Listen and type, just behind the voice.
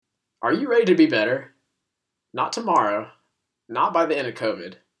Are you ready to be better? Not tomorrow, not by the end of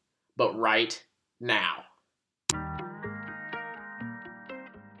COVID, but right now.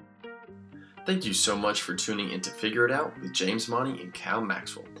 Thank you so much for tuning in to Figure It Out with James Monty and Cal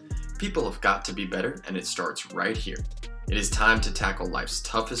Maxwell. People have got to be better, and it starts right here. It is time to tackle life's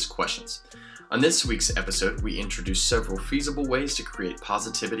toughest questions. On this week's episode, we introduce several feasible ways to create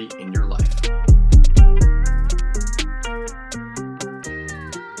positivity in your life.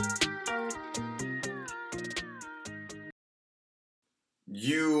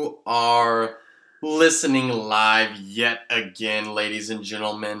 You are listening live yet again, ladies and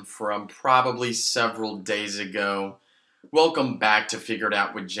gentlemen, from probably several days ago. Welcome back to Figure It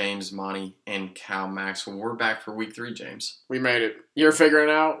Out with James Monty and Cal Maxwell. We're back for week 3, James. We made it. You're figuring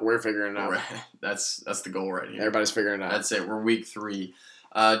it out. We're figuring it out. Right. That's the goal right here. Everybody's figuring it out. That's it. We're week 3.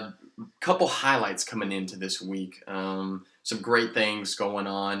 Couple highlights coming into this week. Some great things going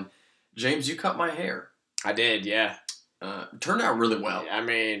on. James, you cut my hair. I did, yeah. Turned out really well. I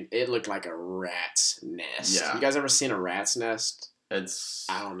mean, it looked like a rat's nest. Yeah. You guys ever seen a rat's nest? I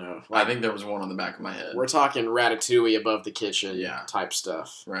don't know. I think there was one on the back of my head. We're talking Ratatouille above the kitchen type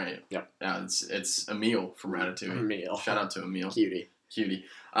stuff. Right. Yep. Yeah, it's Emile from Ratatouille. Emile. Shout out to Emile. Cutie.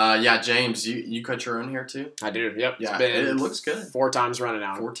 Yeah, James, you cut your own hair too? I do, yep. Yeah, it looks good. 4 times running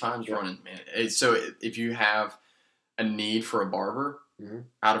out. 4 times running, man. So if you have a need for a barber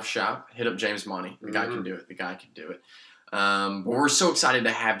out of shop, hit up James Monty. The guy can do it. But we're so excited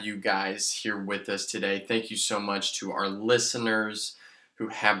to have you guys here with us today. Thank you so much to our listeners who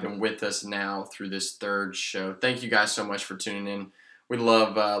have been with us now through this 3rd show. Thank you guys so much for tuning in. We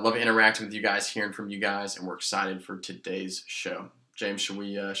love interacting with you guys, hearing from you guys, and we're excited for today's show. James, should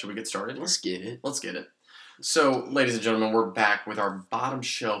we get started? Let's get it. So, ladies and gentlemen, we're back with our bottom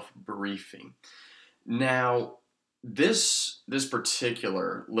shelf briefing. Now, this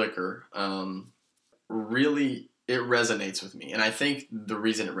particular liquor really, it resonates with me. And I think the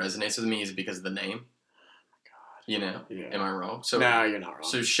reason it resonates with me is because of the name. You know? Yeah. Am I wrong? So, no, you're not wrong.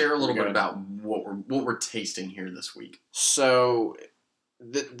 So share a little bit about what we're tasting here this week. So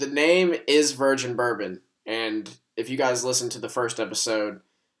the name is Virgin Bourbon, and if you guys listen to the first episode,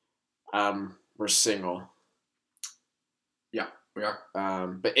 we're single. Yeah, we are.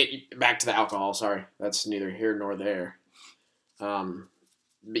 But back to the alcohol. Sorry, that's neither here nor there.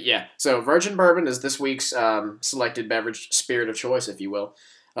 But yeah, so Virgin Bourbon is this week's selected beverage spirit of choice, if you will.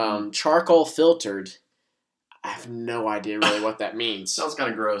 Charcoal filtered. I have no idea really what that means. Sounds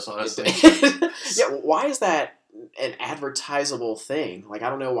kind of gross, honestly. Yeah, why is that an advertisable thing? Like, I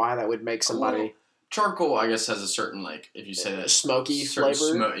don't know why that would make somebody... Charcoal, I guess, has a certain, like, if you say that... Smoky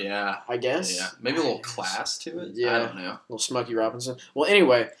flavor? Yeah. I guess? Yeah. Maybe a little class to it? Yeah. I don't know. A little Smokey Robinson. Well,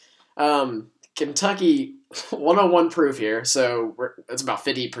 anyway, Kentucky 101 proof here, so it's about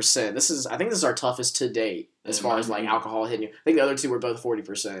 50%. I think this is our toughest to date as far as, like, alcohol hitting you. I think the other two were both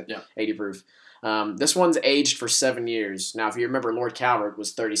 40%. Yeah. 80 proof. This one's aged for 7 years. Now, if you remember, Lord Calvert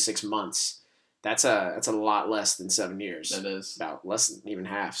was 36 months. That's a lot less than 7 years. That is. About less than even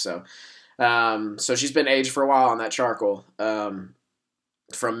half. So she's been aged for a while on that charcoal.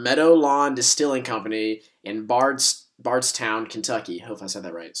 From Meadow Lawn Distilling Company in Bardstown, Kentucky. Hope I said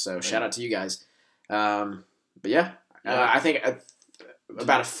that right. So shout out to you guys. But yeah, I think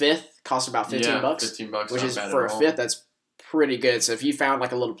about a fifth costs about $15. $15, which is for a fifth. That's pretty good. So if you found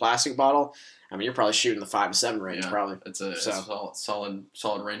like a little plastic bottle, I mean, you're probably shooting the 5 to 7 range. Probably. It's a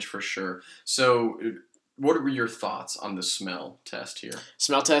solid range for sure. So, what were your thoughts on the smell test here?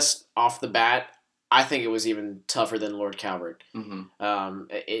 Smell test off the bat, I think it was even tougher than Lord Calvert. Mm-hmm.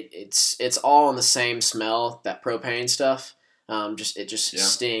 It's all in the same smell, that propane stuff. It just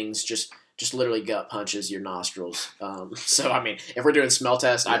stings, just literally gut punches your nostrils. So I mean, if we're doing smell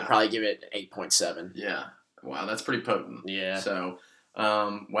test, I'd probably give it 8.7. Yeah. Wow, that's pretty potent. Yeah. So,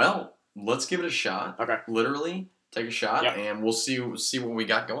 well, let's give it a shot. Okay. Literally, take a shot, and we'll see what we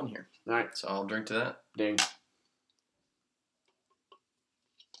got going here. All right. So I'll drink to that. Ding.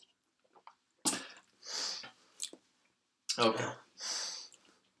 Okay.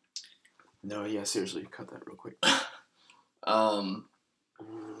 No, yeah, seriously, cut that real quick.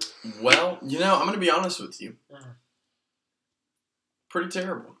 Well, I'm going to be honest with you. Pretty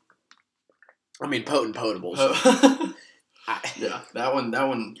terrible. I mean, potables. Yeah, that one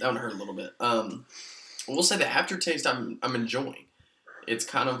hurt a little bit. We'll say the aftertaste I'm enjoying. It's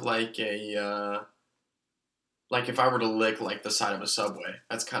kind of like a like if I were to lick like the side of a Subway.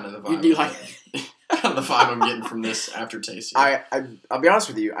 That's kind of the vibe. You like kind of the vibe I'm getting from this aftertaste. Here. I'll be honest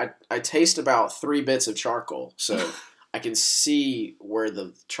with you. I taste about 3 bits of charcoal, so I can see where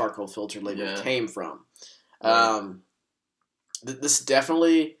the charcoal filter label came from. This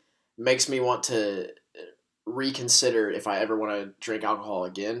definitely makes me want to reconsider if I ever want to drink alcohol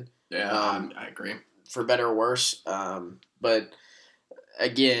again. Yeah, I agree. For better or worse. But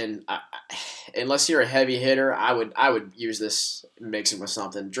again, unless you're a heavy hitter, I would use this, mix it with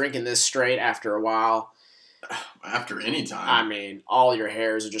something. Drinking this straight after a while. After any time. I mean, all your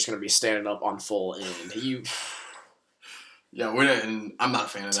hairs are just going to be standing up on full end. Yeah, and I'm not a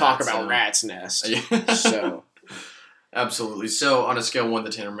fan of that. Talk about rat's nest. So. Absolutely. So on a scale of 1 to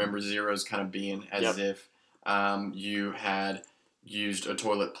 10, remember 0 is kind of being as if you had used a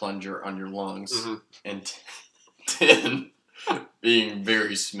toilet plunger on your lungs, and 10 being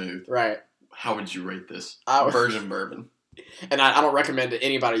very smooth. Right. How would you rate this? Virgin bourbon. And I don't recommend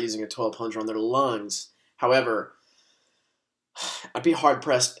anybody using a toilet plunger on their lungs. However, I'd be hard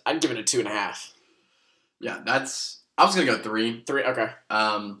pressed. I'd give it a 2.5. Yeah, I was gonna go 3. 3. Okay.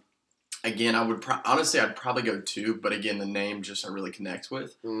 Again, I would honestly, I'd probably go 2, but again, the name just I really connect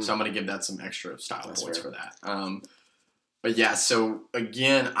with, so I'm gonna give that some extra style points for that. But yeah, so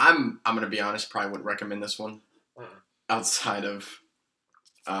again, I'm gonna be honest, probably wouldn't recommend this one outside of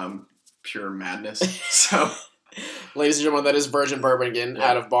pure madness. So. Ladies and gentlemen, that is Virgin Bourbon again,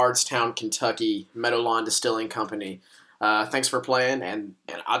 out of Bardstown, Kentucky, Meadowlawn Distilling Company. Thanks for playing, and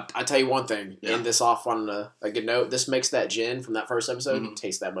I tell you one thing, end this off on a good note. This makes that gin from that first episode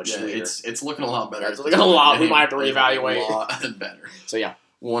taste that much sweeter. It's looking a lot better. It's looking a lot. We might have to reevaluate. A lot better. So yeah.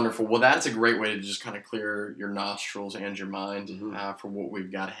 Wonderful. Well, that's a great way to just kind of clear your nostrils and your mind for what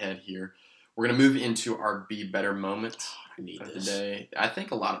we've got ahead here. We're going to move into our Be Better moment of the day. I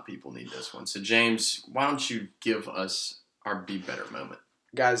think a lot of people need this one. So, James, why don't you give us our Be Better moment?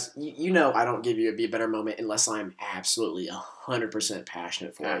 Guys, you know I don't give you a Be Better moment unless I'm absolutely 100%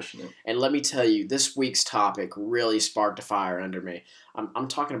 passionate for it. And let me tell you, this week's topic really sparked a fire under me. I'm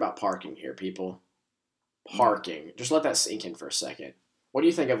talking about parking here, people. Parking. Just let that sink in for a second. What do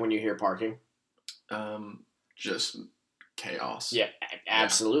you think of when you hear parking? Just chaos. Yeah,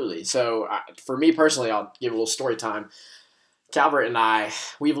 absolutely. Yeah. So for me personally, I'll give a little story time. Calvert and I,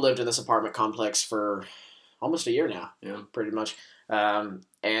 we've lived in this apartment complex for almost a year now. Yeah. Pretty much. And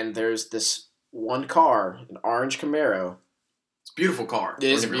there's this one car, an orange Camaro. It's a beautiful car. It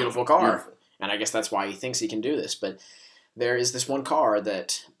is a beautiful car. Beautiful. And I guess that's why he thinks he can do this. But there is this one car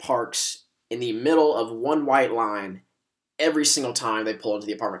that parks in the middle of one white line every single time they pull into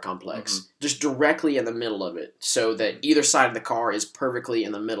the apartment complex. Just directly in the middle of it. So that either side of the car is perfectly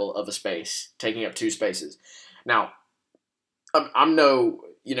in the middle of a space, taking up 2 spaces. Now, I'm no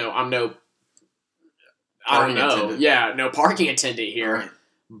parking attendant here, right.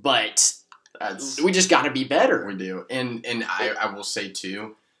 But we just got to be better. We do, and I will say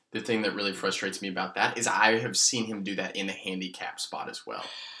too, the thing that really frustrates me about that is I have seen him do that in the handicap spot as well.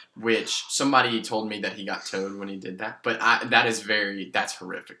 Which somebody told me that he got towed when he did that, but that's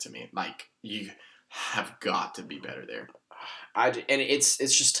horrific to me. Like, you have got to be better there. And it's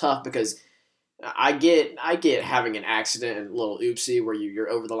just tough because I get having an accident and a little oopsie where you're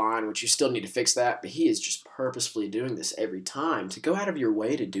over the line, which you still need to fix that, but he is just purposefully doing this every time. To go out of your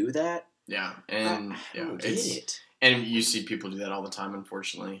way to do that? Yeah, and and you see people do that all the time,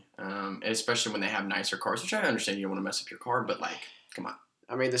 unfortunately, and especially when they have nicer cars. Which I understand you don't want to mess up your car, but like, come on.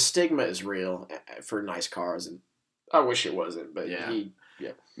 I mean, the stigma is real for nice cars, and I wish it wasn't, but yeah.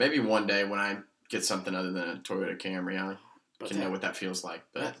 Maybe one day when I get something other than a Toyota Camry, I can know what that feels like.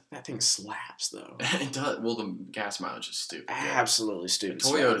 But that thing slaps, though. It does. Well, the gas mileage is stupid. Absolutely stupid.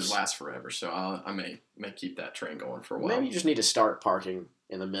 Toyotas last forever, so I may keep that train going for a while. Maybe you just need to start parking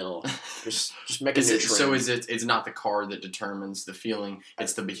in the middle. Just make a new trend. So it's not the car that determines the feeling,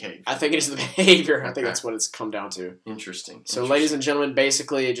 it's the behavior. I think it's the behavior. I think that's what it's come down to. Interesting. So ladies and gentlemen,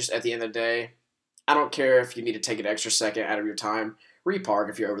 basically just at the end of the day, I don't care if you need to take an extra second out of your time, repark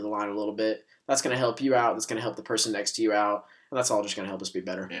if you're over the line a little bit. That's going to help you out. That's going to help the person next to you out. And that's all just going to help us be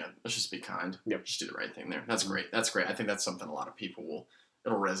better. Yeah, let's just be kind. Yep. Just do the right thing there. That's great. I think that's something a lot of people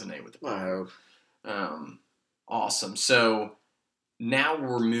it'll resonate with. I hope. Awesome. So now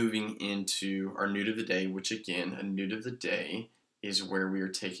we're moving into our nude of the day, which again, a nude of the day is where we are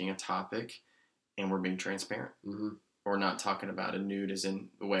taking a topic and we're being transparent. Mm-hmm. We're not talking about a nude as in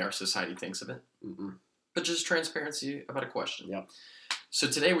the way our society thinks of it, but just transparency about a question. Yep. So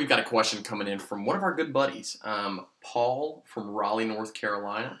today we've got a question coming in from one of our good buddies, Paul from Raleigh, North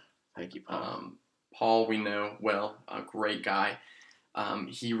Carolina. Thank you, Paul. Paul, we know well, a great guy.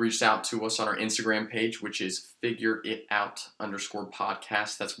 He reached out to us on our Instagram page, which is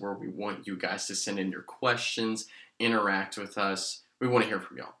figureitout_podcast. That's where we want you guys to send in your questions, interact with us. We want to hear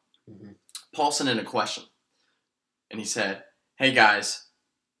from y'all. Mm-hmm. Paul sent in a question, and he said, "Hey guys,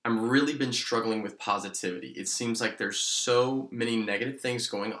 I'm really been struggling with positivity. It seems like there's so many negative things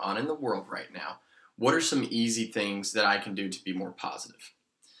going on in the world right now. What are some easy things that I can do to be more positive?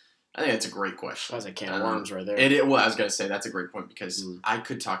 I think that's a great question. That's a can of worms right there. Well, I was going to say that's a great point because I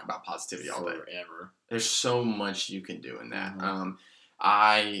could talk about positivity all day. Forever. There's so much you can do in that. Mm-hmm.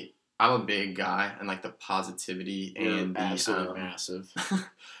 I'm a big guy and like the positivity and the absolutely massive.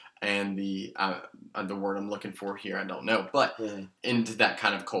 and the word I'm looking for here I don't know, but into that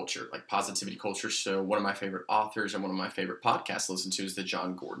kind of culture, like positivity culture. So one of my favorite authors and one of my favorite podcasts to listen to is the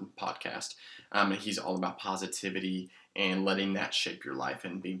John Gordon podcast, and he's all about positivity and letting that shape your life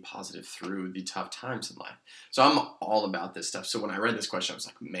and being positive through the tough times in life. So I'm all about this stuff. So when I read this question, I was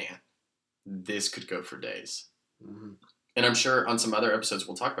like, man, this could go for days. Mm-hmm. And I'm sure on some other episodes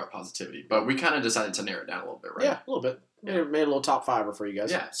we'll talk about positivity, but we kind of decided to narrow it down a little bit, right? Yeah, a little bit. Yeah. Made a little top fiver for you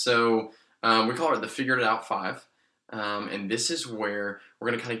guys. Yeah, so we call it the Figured It Out 5, and this is where we're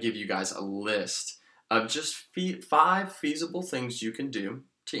going to kind of give you guys a list of just 5 feasible things you can do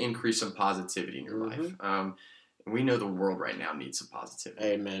to increase some positivity in your life. We know the world right now needs some positivity.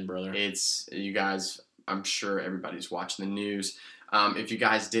 Amen, brother. It's, you guys, I'm sure everybody's watching the news. If you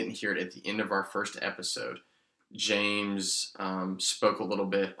guys didn't hear it at the end of our first episode, James spoke a little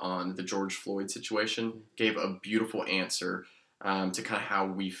bit on the George Floyd situation, gave a beautiful answer to kind of how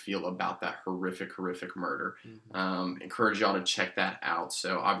we feel about that horrific murder. Encourage y'all to check that out.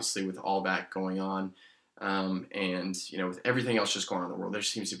 So obviously with all that going on and, you know, with everything else just going on in the world, there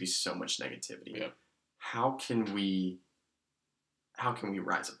seems to be so much negativity. Yeah. How can we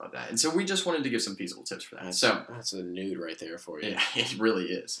rise above that? And so we just wanted to give some feasible tips for that. That's a nude right there for you. Yeah, it really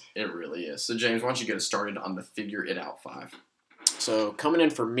is. It really is. So James, why don't you get us started on the Figure It Out 5? So coming in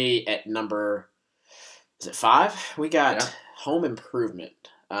for me at number, is it 5? We got home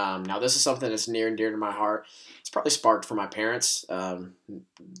improvement. Now this is something that's near and dear to my heart. It's probably sparked from my parents,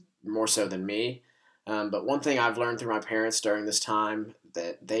 more so than me. But one thing I've learned through my parents during this time,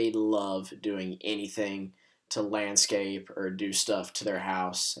 that they love doing anything to landscape or do stuff to their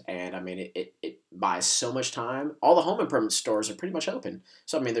house. And I mean, it buys so much time. All the home improvement stores are pretty much open.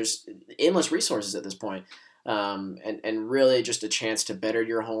 So, I mean, there's endless resources at this point. And really just a chance to better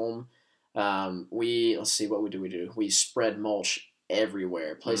your home. Let's see, what do we do? We spread mulch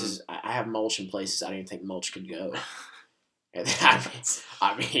everywhere. Places, I have mulch in places I didn't even think mulch could go. And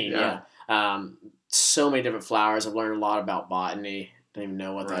I mean, yeah. So many different flowers. I've learned a lot about botany. Don't even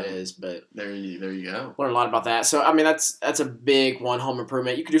know what that is, but there you go. Learned a lot about that. So I mean, that's a big one, home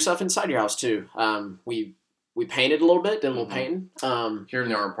improvement. You can do stuff inside your house too. We painted a little bit, did a little painting. Here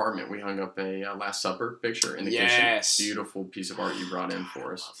in our apartment, we hung up a Last Supper picture in the kitchen. Beautiful piece of art you brought in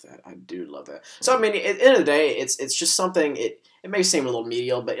for us. I love that. I do love that. So I mean, at the end of the day, it's just something. It may seem a little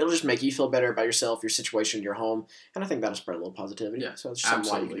menial, but it'll just make you feel better about yourself, your situation, your home, and I think that'll spread a little positivity. Yeah, so it's just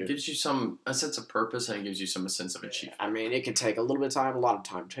absolutely. It gives you a sense of purpose, and it gives you a sense of achievement. I mean, it could take a little bit of time, a lot of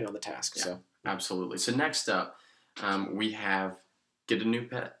time, depending on the task. Yeah, so absolutely. So next up, we have get a new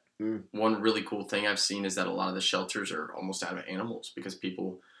pet. One really cool thing I've seen is that a lot of the shelters are almost out of animals because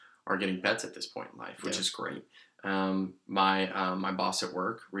people are getting pets at this point in life, which is great. My boss at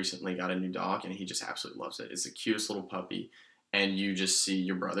work recently got a new dog, and he just absolutely loves it. It's the cutest little puppy, and you just see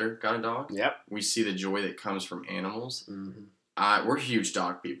your brother got a dog. Yep. We see the joy that comes from animals. We're huge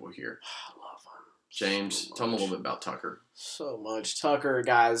dog people here. I love them. James, tell them a little bit about Tucker. So much. Tucker,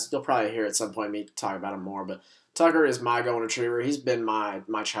 guys, you'll probably hear at some point me talk about him more, but Tucker is my golden retriever. He's been my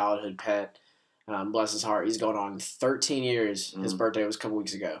childhood pet. Bless his heart. He's going on 13 years. His birthday was a couple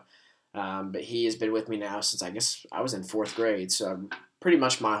weeks ago. But he has been with me now since I guess I was in 4th grade, so pretty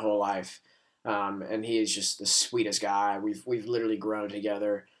much my whole life. And he is just the sweetest guy. We've literally grown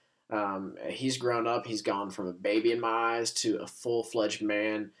together. He's grown up. He's gone from a baby in my eyes to a full-fledged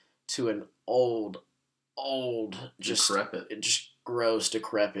man to an old, just gross,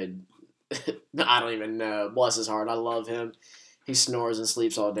 decrepit. I don't even know. Bless his heart. I love him. He snores and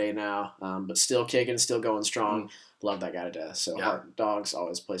sleeps all day now, but still kicking, still going strong. Love that guy to death. So dogs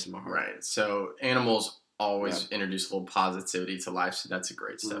always place in my heart. Right. So animals always introduce a little positivity to life, so that's a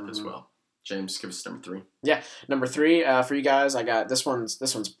great step as well. James, give us number 3. Yeah, number 3 for you guys. I got this one's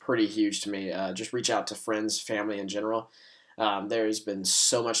pretty huge to me. Just reach out to friends, family in general. There's been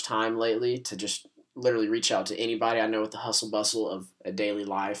so much time lately to just literally reach out to anybody. I know with the hustle bustle of a daily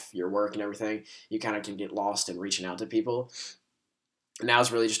life, your work and everything, you kind of can get lost in reaching out to people. Now is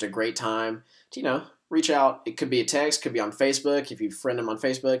really just a great time to, reach out. It could be a text, could be on Facebook. If you friend them on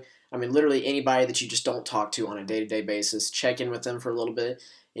Facebook, I mean, literally anybody that you just don't talk to on a day-to-day basis, check in with them for a little bit.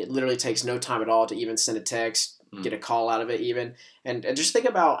 It literally takes no time at all to even send a text, get a call out of it even. And just think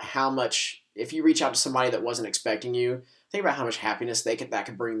about how much if you reach out to somebody that wasn't expecting you, think about how much happiness that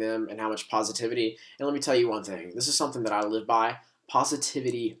could bring them and how much positivity. And let me tell you one thing. This is something that I live by.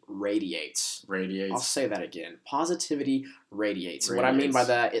 Positivity radiates. I'll say that again. Positivity radiates. And what I mean by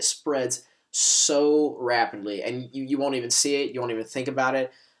that, it spreads so rapidly, and you won't even see it. You won't even think about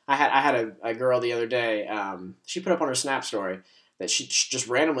it. I had a girl the other day. She put up on her Snap story that she just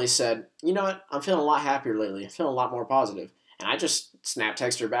randomly said, "You know what? I'm feeling a lot happier lately. I'm feeling a lot more positive." And I just Snap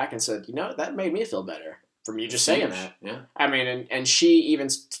texted her back and said, "You know, that made me feel better from you just saying that." Yeah. I mean, and she even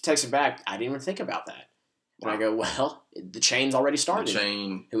texted back, "I didn't even think about that." And I go, well, the chain's already started. The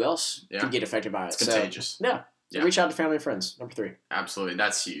chain. Who else could get affected by it? It's contagious. So reach out to family and friends. Number 3. Absolutely.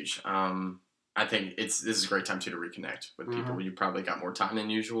 That's huge. I think this is a great time to reconnect with people. You probably got more time than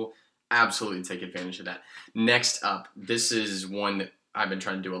usual. Absolutely take advantage of that. Next up, this is one that I've been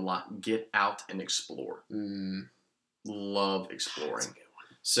trying to do a lot. Get out and explore. Love exploring. That's a good one.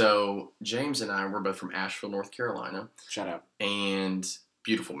 So James and I, we're both from Asheville, North Carolina. Shout out. And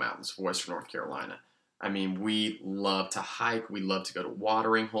beautiful mountains of Western North Carolina. I mean, we love to hike. We love to go to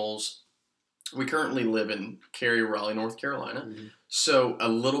watering holes. We currently live in Cary, Raleigh, North Carolina. So a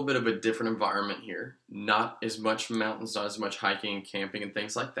little bit of a different environment here. Not as much mountains, not as much hiking and camping and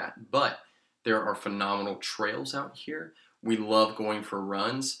things like that. But there are phenomenal trails out here. We love going for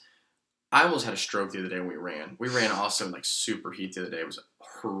runs. I almost had a stroke the other day when we ran. We ran also in super heat the other day. It was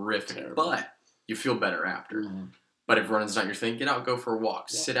horrific. Terrible. But you feel better after. But if running's not your thing, get out, go for a walk.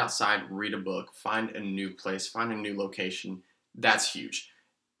 Yeah. Sit outside, read a book, find a new place, find a new location. That's huge.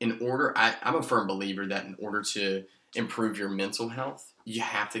 I'm a firm believer that in order to improve your mental health, you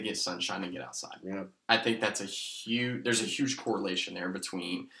have to get sunshine and get outside. Yeah. I think there's a huge correlation there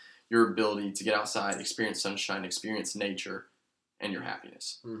between your ability to get outside, experience sunshine, experience nature, and your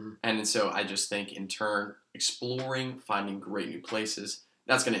happiness. And so I just think in turn, exploring, finding great new places,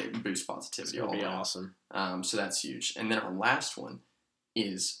 that's going to boost positivity. It's going to be awesome. So that's huge. And then our last one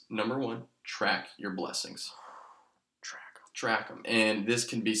is, number 1, track your blessings. Track them. And this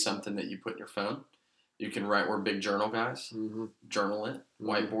can be something that you put in your phone. You can write. We're big journal guys. Journal it.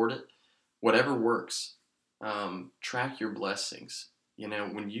 Whiteboard it. Whatever works. Track your blessings. You know,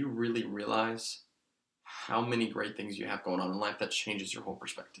 when you really realize how many great things you have going on in life, that changes your whole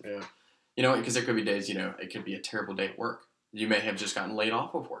perspective. Yeah. You know, because there could be days, it could be a terrible day at work. You may have just gotten laid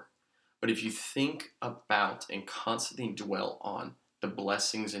off of work. But if you think about and constantly dwell on the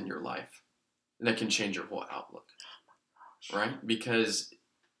blessings in your life, that can change your whole outlook. Right? Because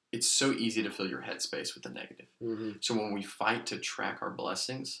it's so easy to fill your headspace with the negative. So when we fight to track our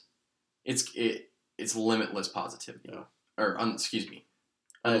blessings, it's limitless positivity. Yeah. Or,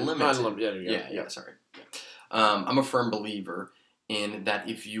 unlimited. Yeah. Sorry. Yeah. I'm a firm believer in that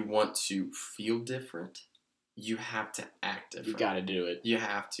if you want to feel different, you have to act different. You got to do it. You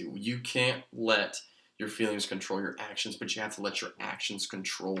have to. You can't let your feelings control your actions, but you have to let your actions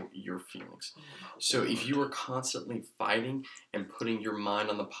control your feelings. So if you are constantly fighting and putting your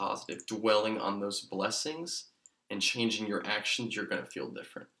mind on the positive, dwelling on those blessings and changing your actions, you're going to feel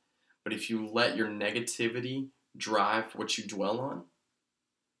different. But if you let your negativity drive what you dwell on,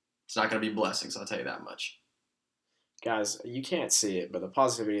 it's not going to be blessings, I'll tell you that much. Guys, you can't see it, but the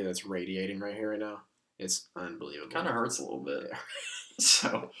positivity that's radiating right here right now, it's unbelievable. Kind of hurts a little bit.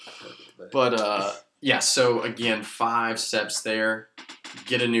 Yeah, so again, 5 steps there.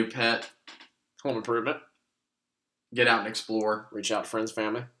 Get a new pet. Home improvement. Get out and explore. Reach out to friends,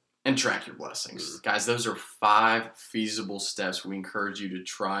 family. And track your blessings. Guys, those are 5 feasible steps we encourage you to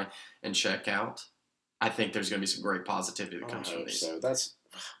try and check out. I think there's going to be some great positivity that comes from these. So that's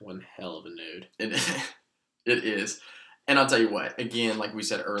one hell of a nude. It is. And I'll tell you what, again, like we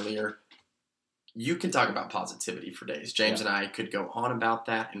said earlier, you can talk about positivity for days. James and I could go on about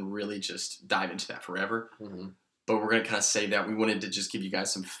that and really just dive into that forever. But we're going to kind of save that. We wanted to just give you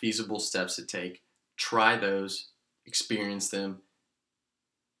guys some feasible steps to take. Try those, experience them,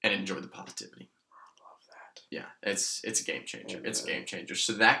 and enjoy the positivity. I love that. Yeah, it's a game changer. It's a game changer.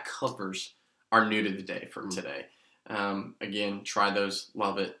 So that covers our new to the day for today. Again, try those,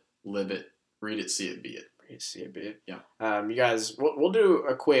 love it, live it, read it, see it, be it. Read it, see it, be it. Yeah. You guys, we'll do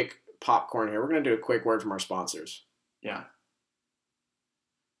a quick popcorn here. We're going to do a quick word from our sponsors. Yeah.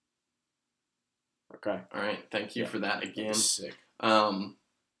 Okay. All right. Thank you for that again. Sick.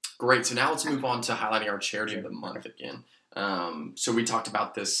 Great. So now let's move on to highlighting our charity of the month again. So we talked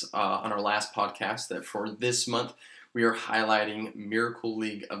about this on our last podcast that for this month we are highlighting Miracle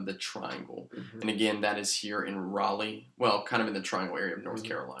League of the Triangle. And again, that is here in Raleigh, well, kind of in the Triangle area of North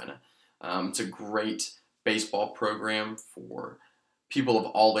Carolina. It's a great baseball program for people of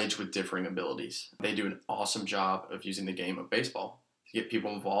all age with differing abilities. They do an awesome job of using the game of baseball to get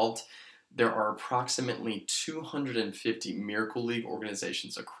people involved. there are approximately 250 Miracle League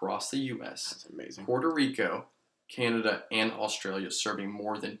organizations across the U.S., That's amazing. Puerto Rico, Canada, and Australia, serving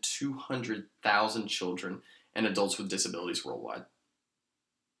more than 200,000 children and adults with disabilities worldwide.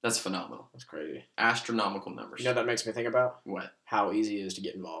 That's phenomenal. That's crazy. Astronomical numbers. You know what that makes me think about? What? How easy it is to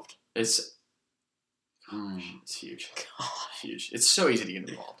get involved. It's huge. God. Huge. It's so easy to get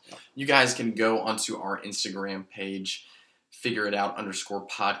involved. You guys can go onto our Instagram page,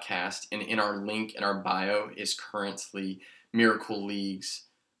 figureitout_podcast, and in our link in our bio is currently Miracle League's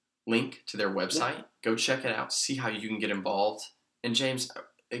link to their website. Yeah. Go check it out. See how you can get involved. And James,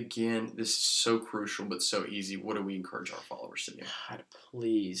 again, this is so crucial but so easy. What do we encourage our followers to do? God,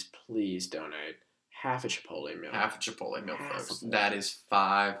 please donate half a Chipotle meal. Half a Chipotle meal, folks. That is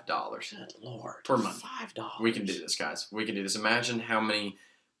 $5. Good Lord. Per month. $5. We can do this, guys. We can do this. Imagine how many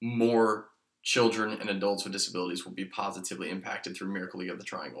more children and adults with disabilities will be positively impacted through Miracle League of the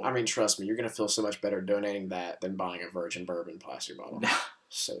Triangle. I mean, trust me, you're going to feel so much better donating that than buying a Virgin Bourbon plastic bottle.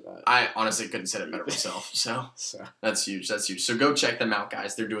 Say that. I honestly couldn't say it better myself. So that's huge. That's huge. So go check them out,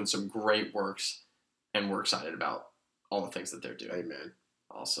 guys. They're doing some great works, and we're excited about all the things that they're doing. Amen.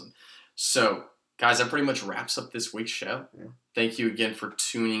 Awesome. So, guys, that pretty much wraps up this week's show. Yeah. Thank you again for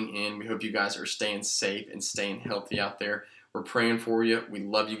tuning in. We hope you guys are staying safe and staying healthy out there. We're praying for you. We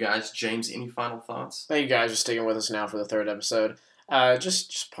love you guys. James, any final thoughts? Thank you guys for sticking with us now for the 3rd episode.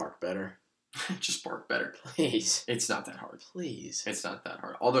 Just park better. Just park better. Please. It's not that hard. Please. It's not that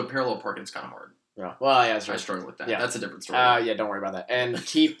hard. Although parallel parking is kind of hard. Yeah. Well, yeah, that's right. I struggle with that. Yeah. That's a different story. Yeah, don't worry about that. And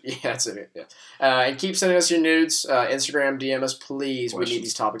keep, that's it. Yeah. And keep sending us your nudes. Instagram, DM us, please. Questions. We need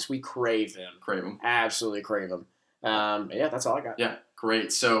these topics. We crave them. Crave them. Absolutely crave them. Yeah, that's all I got. Yeah,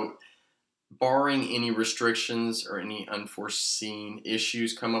 great. So, barring any restrictions or any unforeseen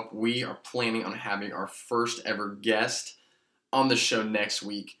issues come up, we are planning on having our first ever guest on the show next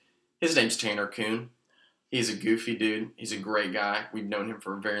week. His name's Tanner Kuhn. He's a goofy dude. He's a great guy. We've known him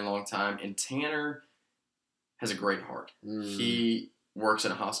for a very long time. And Tanner has a great heart. He works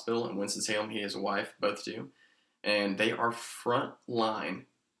in a hospital in Winston-Salem. He and his wife both do. And they are frontline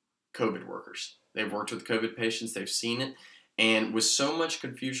COVID workers. They've worked with COVID patients. They've seen it. And with so much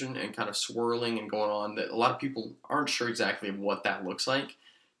confusion and kind of swirling and going on that a lot of people aren't sure exactly what that looks like,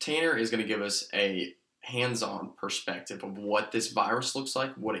 Tanner is going to give us a hands-on perspective of what this virus looks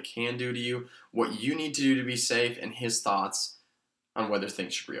like, what it can do to you, what you need to do to be safe, and his thoughts on whether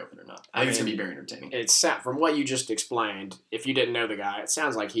things should reopen or not. I think it's going to be very entertaining. From what you just explained, if you didn't know the guy, it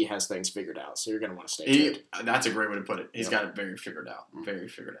sounds like he has things figured out, so you're going to want to stay tuned. That's a great way to put it. He's got it very figured out. Very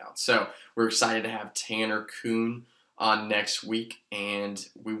figured out. So we're excited to have Tanner Kuhn on next week, and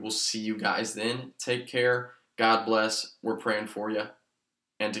we will see you guys then. Take care. God bless. We're praying for you.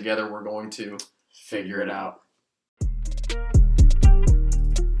 And together we're going to figure it out.